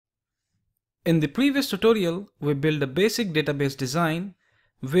In the previous tutorial, we built a basic database design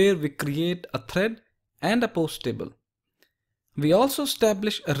where we create a thread and a post table. We also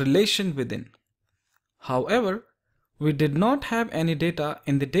establish a relation within. However, we did not have any data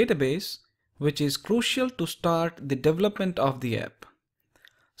in the database, which is crucial to start the development of the app.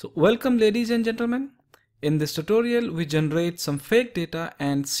 So welcome ladies and gentlemen. In this tutorial, we generate some fake data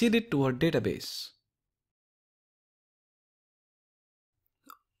and seed it to our database.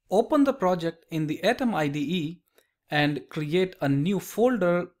 Open the project in the Atom IDE and create a new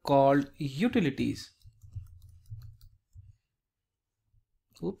folder called Utilities.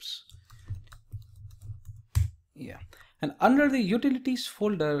 Oops. Yeah. And under the Utilities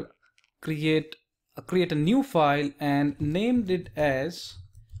folder, create a new file and named it as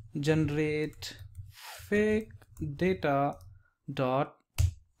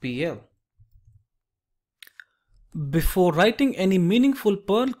generateFakeData.pl. Before writing any meaningful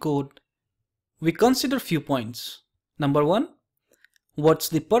Perl code, we consider few points. Number one, what's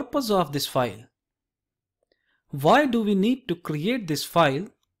the purpose of this file? Why do we need to create this file?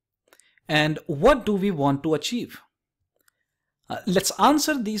 And what do we want to achieve? Let's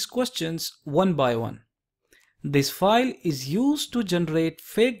answer these questions one by one. This file is used to generate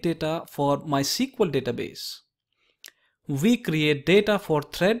fake data for MySQL database. We create data for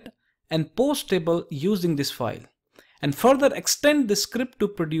thread and post table using this file, and further extend the script to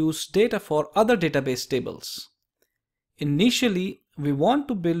produce data for other database tables. Initially, we want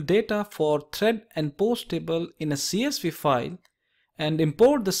to build data for thread and post table in a CSV file and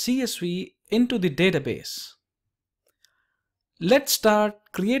import the CSV into the database. Let's start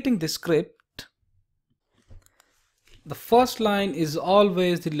creating the script. The first line is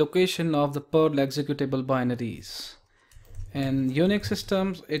always the location of the Perl executable binaries. In Unix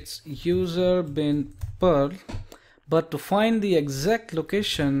systems, it's user bin Perl. But to find the exact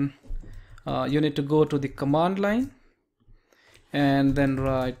location, you need to go to the command line and then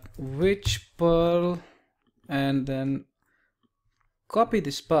write which Perl and then copy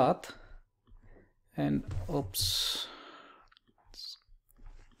this path and oops.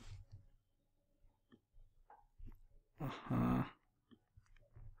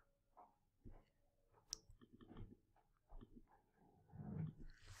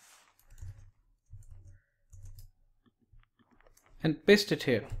 And paste it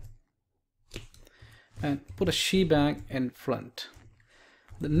here and put a shebang in front.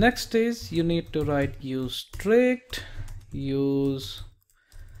 The next is you need to write use strict, use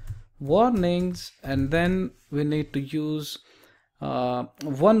warnings, and then we need to use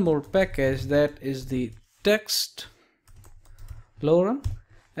one more package, that is the text lorem.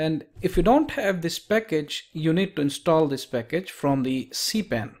 And if you don't have this package, you need to install this package from the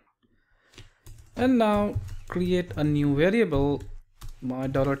CPAN. And now create a new variable, my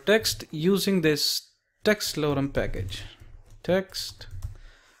 $text, using this text lorem package. Text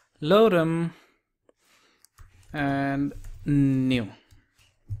lorem and new.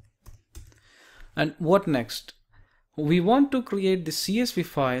 And what next? We want to create the CSV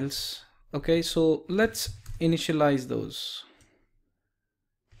files. Okay, so let's initialize those.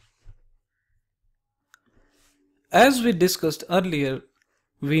 As we discussed earlier,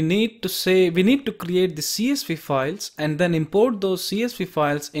 we need to create the CSV files and then import those CSV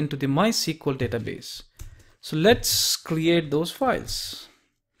files into the MySQL database. So let's create those files.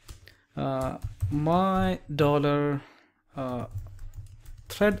 My $thread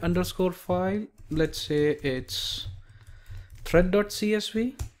underscore file, let's say it's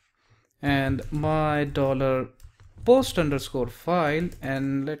thread.csv, and my $post underscore file,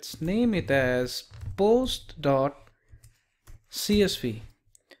 and let's name it as post.csv.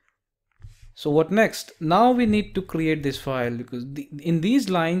 So what next? Now we need to create this file, because in these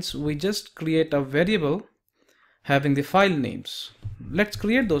lines we just create a variable having the file names. Let's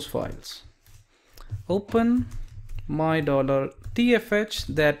create those files. Open my $tfh,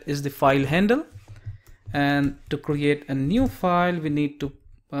 that is the file handle, and to create a new file we need to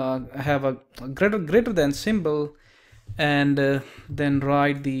have a greater than symbol, and then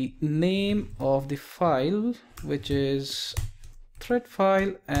write the name of the file, which is thread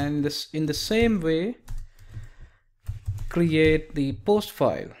file, and this in the same way create the post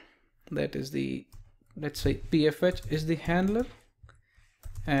file, that is the, let's say pfh is the handler,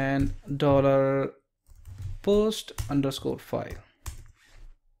 and $post underscore file.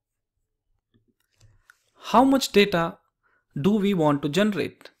 How much data do we want to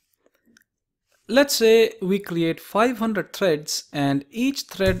generate? Let's say we create 500 threads and each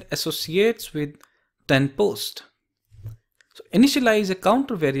thread associates with 10 posts. So initialize a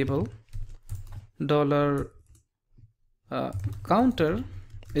counter variable $counter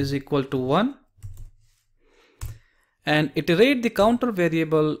is equal to 1, and iterate the counter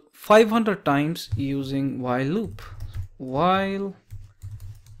variable 500 times using while loop. While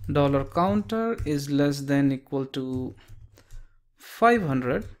 $counter is less than equal to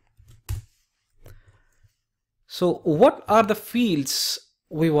 500. So what are the fields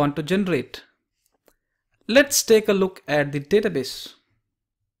we want to generate? Let's take a look at the database,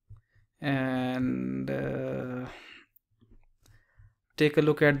 and take a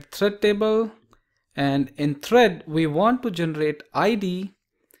look at the thread table. And in thread, we want to generate ID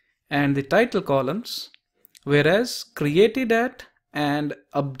and the title columns, whereas created at and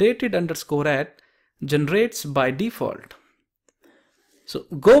updated underscore at generates by default. So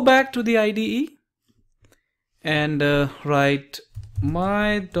go back to the IDE and write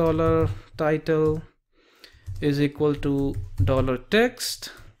my $title is equal to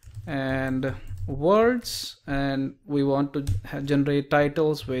 $text and words, and we want to generate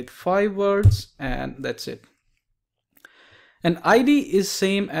titles with 5 words, and that's it. And ID is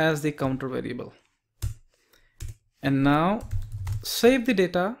same as the counter variable. And now save the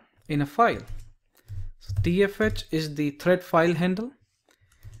data in a file. So tfh is the thread file handle,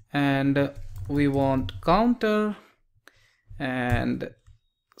 and we want counter and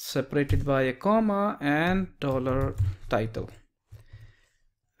separated by a comma and $title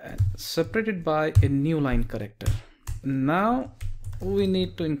and separated by a new line character. Now we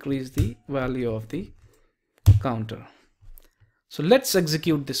need to increase the value of the counter. So let's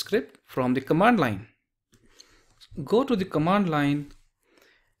execute the script from the command line. Go to the command line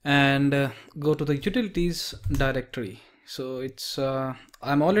and go to the utilities directory. So it's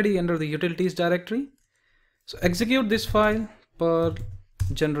I'm already under the utilities directory. So execute this file, perl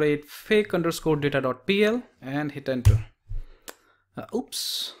generate fake underscore data.pl, and hit enter.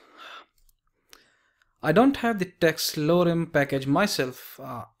 Oops, I don't have the text lorem package myself.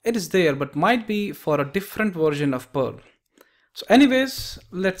 It is there, but might be for a different version of Perl. So anyways,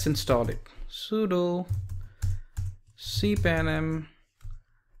 let's install it. Sudo CPAN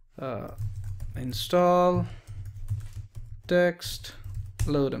install text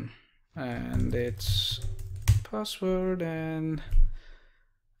lorem, and its password, and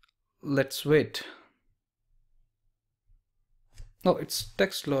let's wait. No, it's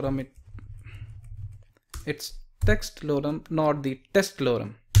text lorem. It's text lorem, not the test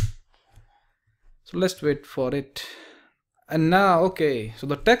lorem. So let's wait for it. And now, okay, so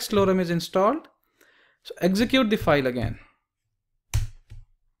the text lorem is installed. So execute the file again,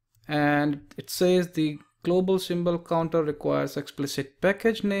 and it says the global symbol counter requires explicit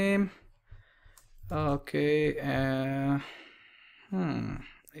package name. Okay,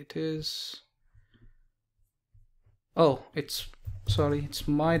 it is, oh, it's, sorry, it's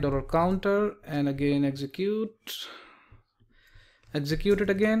my $counter, and again execute it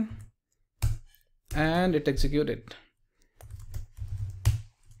again, and it executed.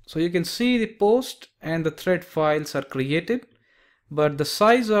 So you can see the post and the thread files are created, but the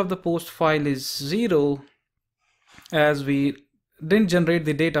size of the post file is 0, as we didn't generate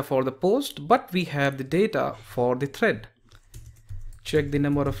the data for the post, but we have the data for the thread. Check the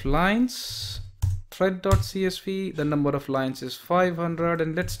number of lines, thread.csv, the number of lines is 500,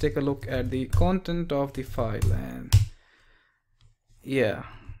 and let's take a look at the content of the file. And yeah,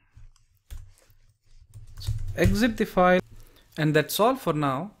 so exit the file, and that's all for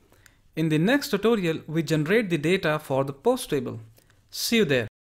now. In the next tutorial, we generate the data for the post table. See you there.